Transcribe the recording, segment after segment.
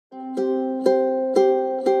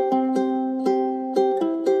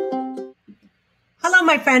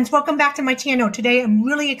my friends, welcome back to my channel. Today I'm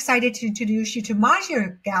really excited to introduce you to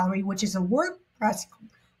Modula Gallery, which is a WordPress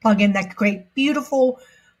plugin that creates beautiful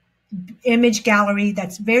image gallery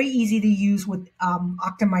that's very easy to use with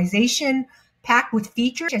optimization, packed with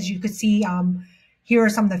features. As you can see, here are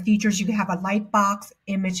some of the features. You can have a light box,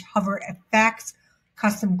 image hover effects,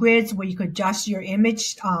 custom grids where you could adjust your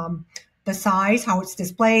image, the size, how it's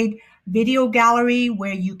displayed, video gallery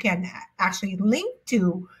where you can actually link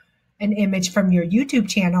to an image from your YouTube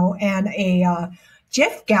channel, and a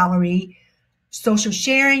GIF gallery, social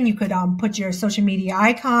sharing. You could put your social media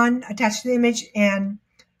icon attached to the image. And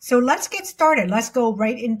so let's get started. Let's go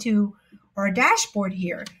right into our dashboard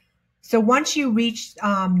here. So once you reach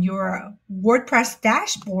your WordPress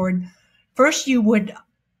dashboard, first you would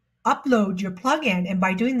upload your plugin. And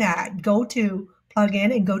by doing that, go to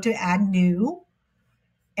plugin and go to add new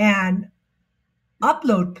and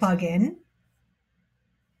upload plugin.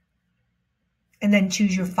 And then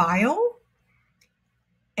choose your file,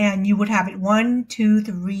 and you would have it 1, 2,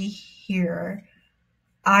 3 here.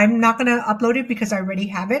 I'm not going to upload it because I already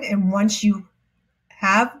have it. And once you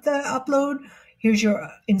have the upload, here's your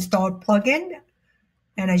installed plugin.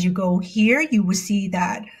 And as you go here, you will see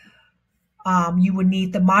that you would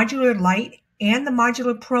need the Modula Lite and the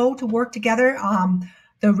Modula Pro to work together.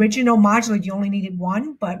 The original Modula, you only needed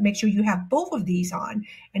one, but make sure you have both of these on.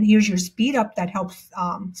 And here's your speed up that helps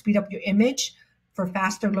speed up your image for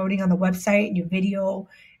faster loading on the website, and your video,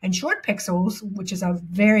 and short pixels, which is a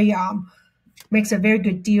very makes a very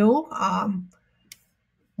good deal,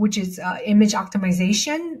 which is image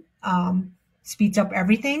optimization, speeds up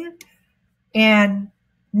everything. And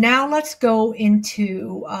now let's go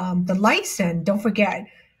into the license. Don't forget,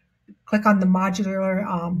 click on the modular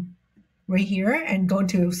right here and go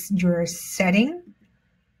into your setting.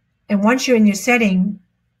 And once you're in your setting,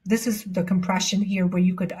 this is the compression here where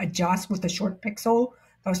you could adjust with the short pixel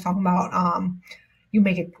I was talking about. You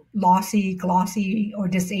make it lossy, glossy, or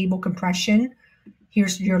disable compression.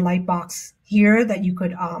 Here's your light box here that you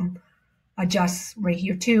could adjust right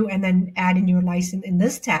here too, and then add in your license in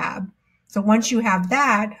this tab. So once you have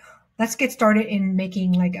that, let's get started in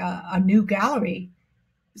making like a new gallery.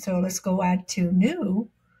 So let's go add to new.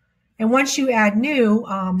 And once you add new,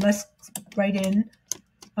 let's write in,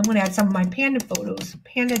 I'm going to add some of my panda photos,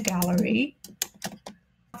 panda gallery.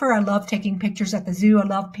 I love taking pictures at the zoo. I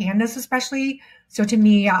love pandas especially. So to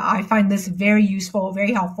me, I find this very useful,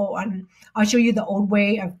 very helpful. And I'll show you the old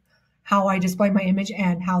way of how I display my image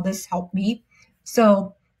and how this helped me.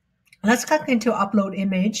 So let's click into upload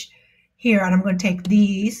image here. And I'm going to take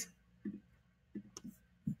these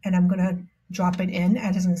and I'm going to drop it in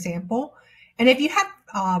as an example. And if you have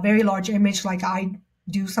a very large image like I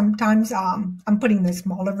do sometimes, I'm putting the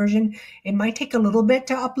smaller version. It might take a little bit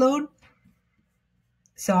to upload.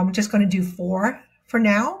 So I'm just going to do 4 for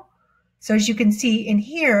now. So as you can see in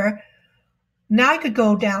here, now I could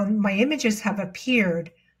go down. My images have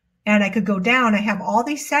appeared and I could go down. I have all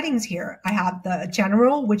these settings here. I have the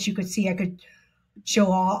general, which you could see I could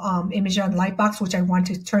show all image on Lightbox, which I want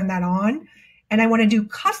to turn that on. And I want to do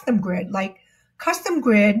custom grid. Like custom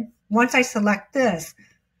grid, once I select this,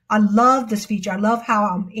 I love this feature. I love how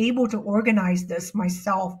I'm able to organize this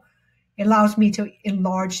myself. It allows me to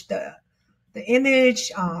enlarge the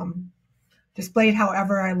image, display it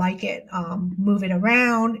however I like it, move it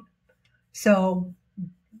around. So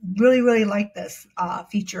really, really like this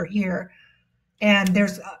feature here. And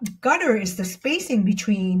there's gutter is the spacing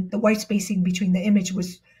between, the white spacing between the image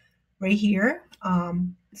was right here.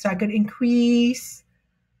 So I could increase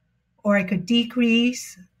or I could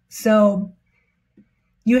decrease. So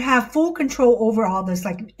you have full control over all this,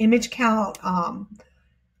 like image count,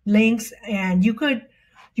 links, and you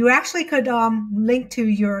actually could link to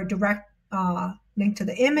your direct link to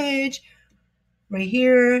the image right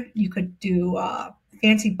here. You could do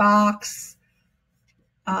fancy box.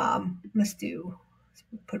 Let's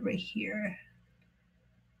put right here.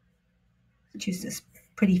 Choose this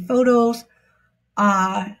pretty photos.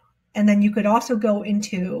 And then you could also go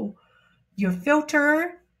into your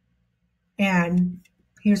filter, and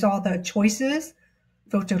here's all the choices.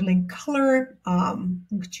 Filter link color.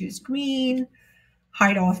 You could choose green.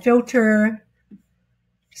 Hide all filter.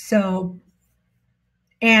 So,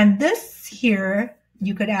 and this here,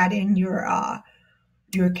 you could add in your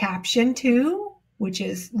caption too, which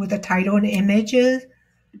is with the title and images.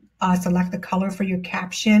 Select the color for your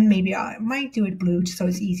caption. Maybe I might do it blue so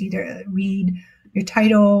it's easy to read. Your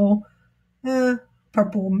title,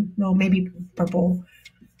 purple, no, maybe purple.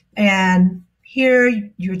 And here,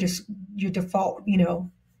 your default,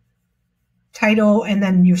 title, and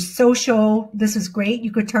then your social. This is great.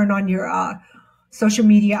 You could turn on your social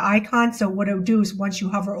media icon. So what it'll do is once you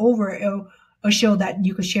hover over it, it'll show that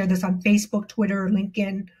you could share this on Facebook, Twitter,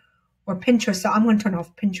 LinkedIn, or Pinterest. So I'm going to turn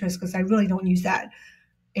off Pinterest because I really don't use that,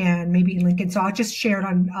 and maybe LinkedIn. So I'll just share it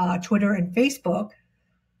on Twitter and Facebook.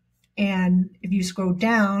 And if you scroll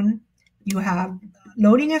down, you have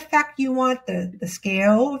loading effect. You want the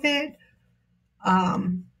scale of it.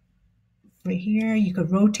 Right here, you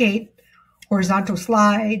could rotate, horizontal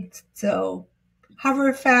slide. So hover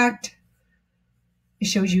effect. It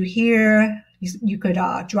shows you here. You could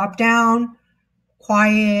drop down,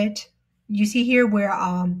 quiet. You see here where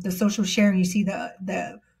the social sharing. You see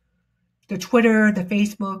the Twitter, the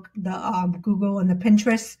Facebook, the Google, and the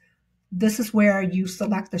Pinterest. This is where you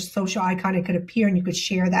select the social icon. It could appear, and you could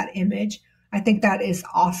share that image. I think that is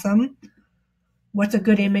awesome. What's a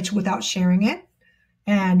good image without sharing it?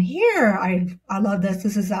 And here, I love this.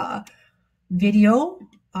 This is a video.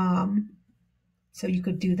 So you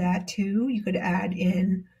could do that too. You could add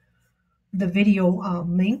in the video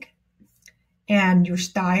link and your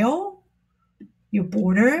style, your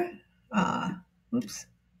border. Oops.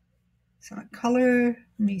 Select color. Let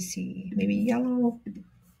me see. Maybe yellow.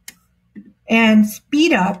 And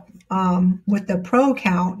speed up with the Pro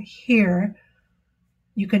account here.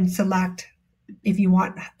 You can select if you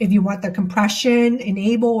want the compression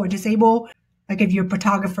enable or disable. Like if you're a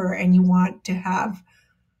photographer and you want to have,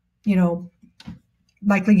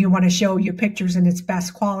 likely you want to show your pictures in its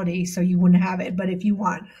best quality, so you wouldn't have it. But if you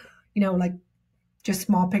want, like just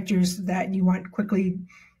small pictures that you want quickly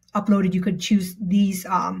uploaded, you could choose these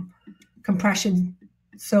compression.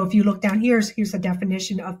 So if you look down here's the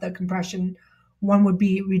definition of the compression. One would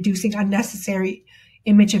be reducing unnecessary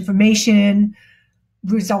image information,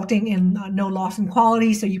 resulting in no loss in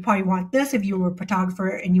quality. So you probably want this if you were a photographer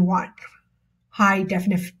and you want high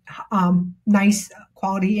definition, nice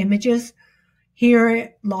quality images.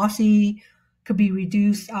 Here, lossy could be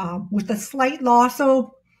reduced with a slight loss.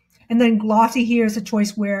 So, and then glossy here is a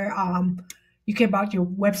choice where you care about your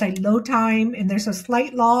website load time, and there's a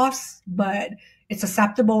slight loss, but it's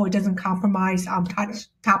acceptable. It doesn't compromise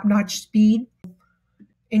top-notch speed.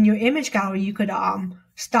 In your image gallery, you could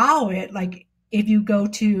style it. Like if you go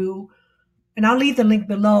to, and I'll leave the link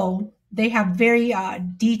below, they have very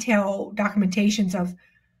detailed documentations of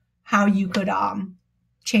how you could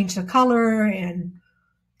change the color and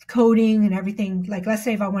coding and everything. Like let's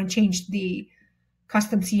say if I want to change the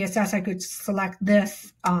custom CSS, I could select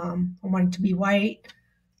this. I want it to be white.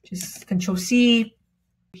 Just Control C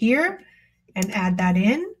here and add that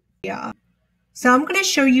in. Yeah. So I'm going to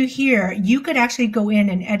show you here. You could actually go in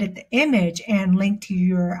and edit the image and link to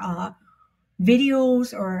your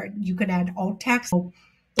videos, or you could add alt text. So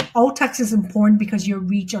alt text is important because you'll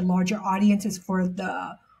reach a larger audience. It's for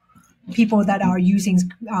the people that are using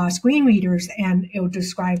screen readers, and it will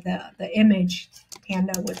describe the image.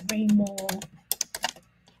 Panda with rainbow.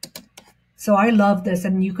 So I love this,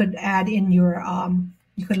 and you could add in your,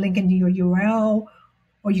 you could link into your URL,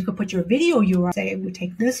 or you could put your video URL. Say we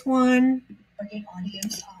take this one. Target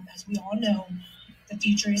audience, as we all know, the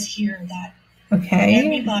future is here. That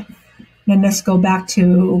okay. Then let's go back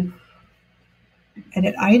to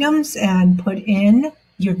edit items and put in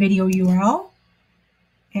your video URL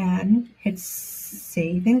and hit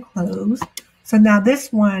save and close. So now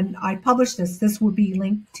this one, I published this. This would be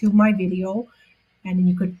linked to my video, and then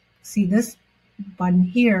you could see this button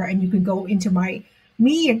here, and you can go into my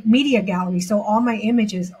media gallery. So all my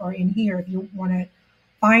images are in here if you want to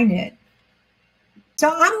find it. So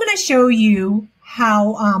I'm going to show you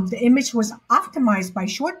how the image was optimized by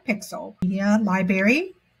Short Pixel Media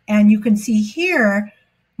Library. And you can see here,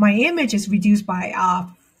 my image is reduced by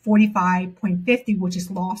 45.50, which is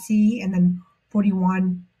lossy, and then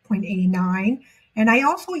 41.89. And I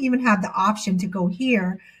also even have the option to go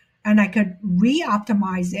here, and I could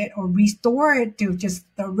re-optimize it or restore it to just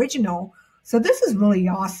the original. So this is really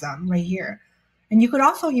awesome right here. And you could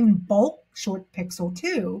also even bulk Short Pixel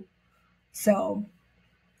too. So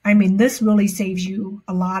I mean, this really saves you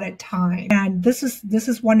a lot of time. And this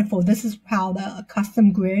is wonderful. This is how the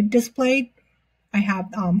custom grid displayed. I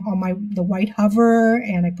have on the white hover,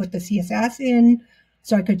 and I put the CSS in,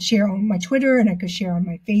 so I could share on my Twitter and I could share on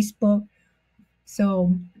my Facebook.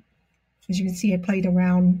 So as you can see, I played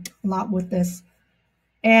around a lot with this.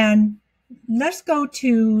 And let's go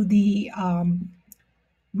to the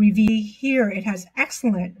review here. It has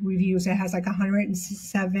excellent reviews. It has like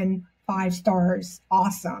 107 5 stars.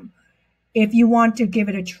 Awesome. If you want to give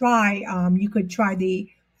it a try, you could try the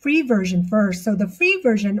free version first. So the free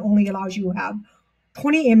version only allows you to have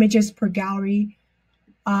 20 images per gallery.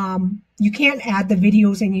 You can't add the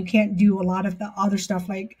videos, and you can't do a lot of the other stuff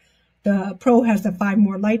like The Pro has the 5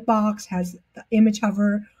 more light box, has the image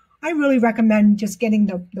hover. I really recommend just getting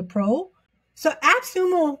the Pro. So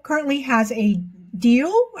AppSumo currently has a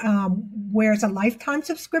deal where it's a lifetime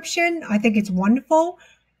subscription. I think it's wonderful.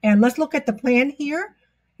 And let's look at the plan here.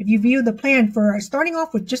 If you view the plan, for starting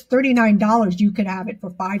off with just $39, you could have it for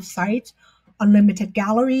 5 sites, unlimited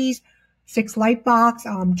galleries, 6 light box,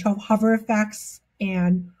 12 hover effects,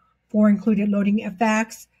 and 4 included loading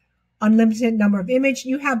effects, unlimited number of image.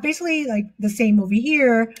 You have basically like the same over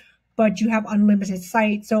here, but you have unlimited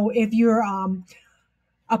sites. So if you're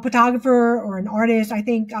a photographer or an artist, I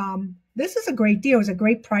think this is a great deal. It's a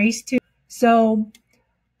great price too. So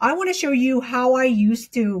I want to show you how I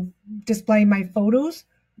used to display my photos.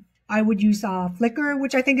 I would use Flickr,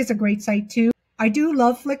 which I think is a great site too. I do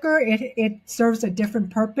love Flickr. It serves a different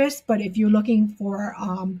purpose, but if you're looking for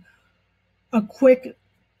a quick,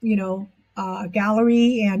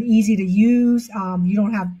 gallery and easy to use, you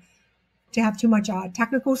don't have to have too much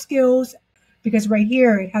technical skills, because right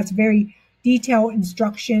here it has very detailed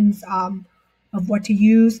instructions of what to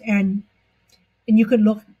use, and you could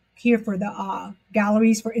look here for the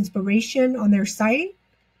galleries for inspiration on their site.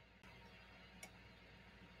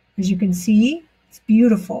 As you can see, it's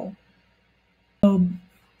beautiful. So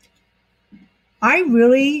I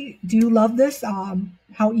really do love this,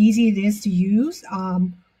 how easy it is to use.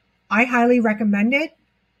 I highly recommend it.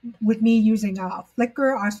 With me using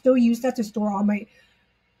Flickr, I still use that to store all my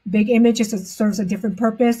big images. It serves a different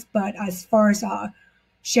purpose, but as far as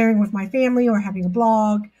sharing with my family or having a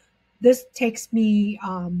blog, this takes me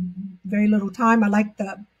very little time. I like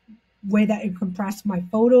the way that it compressed my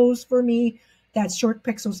photos for me, that short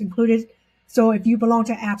pixels included. So if you belong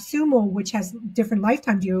to AppSumo, which has different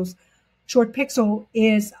lifetime deals, short pixel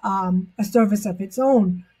is a service of its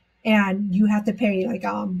own, and you have to pay like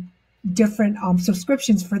different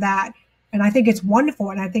subscriptions for that. And I think it's wonderful,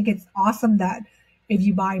 and I think it's awesome that if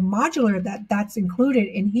you buy modular, that's included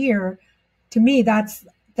in here. To me,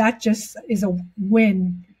 that just is a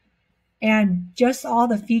win. And just all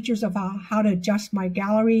the features of how to adjust my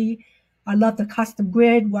gallery. I love the custom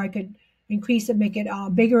grid where I could increase it, make it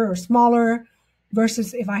bigger or smaller,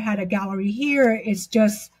 versus if I had a gallery here, it's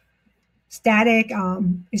just static.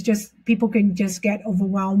 It's just, people can just get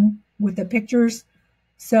overwhelmed with the pictures.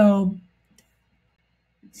 So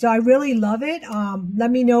I really love it.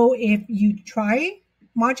 Let me know if you try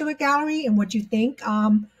modular gallery and what you think.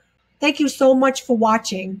 Thank you so much for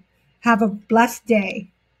watching. Have a blessed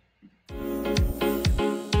day.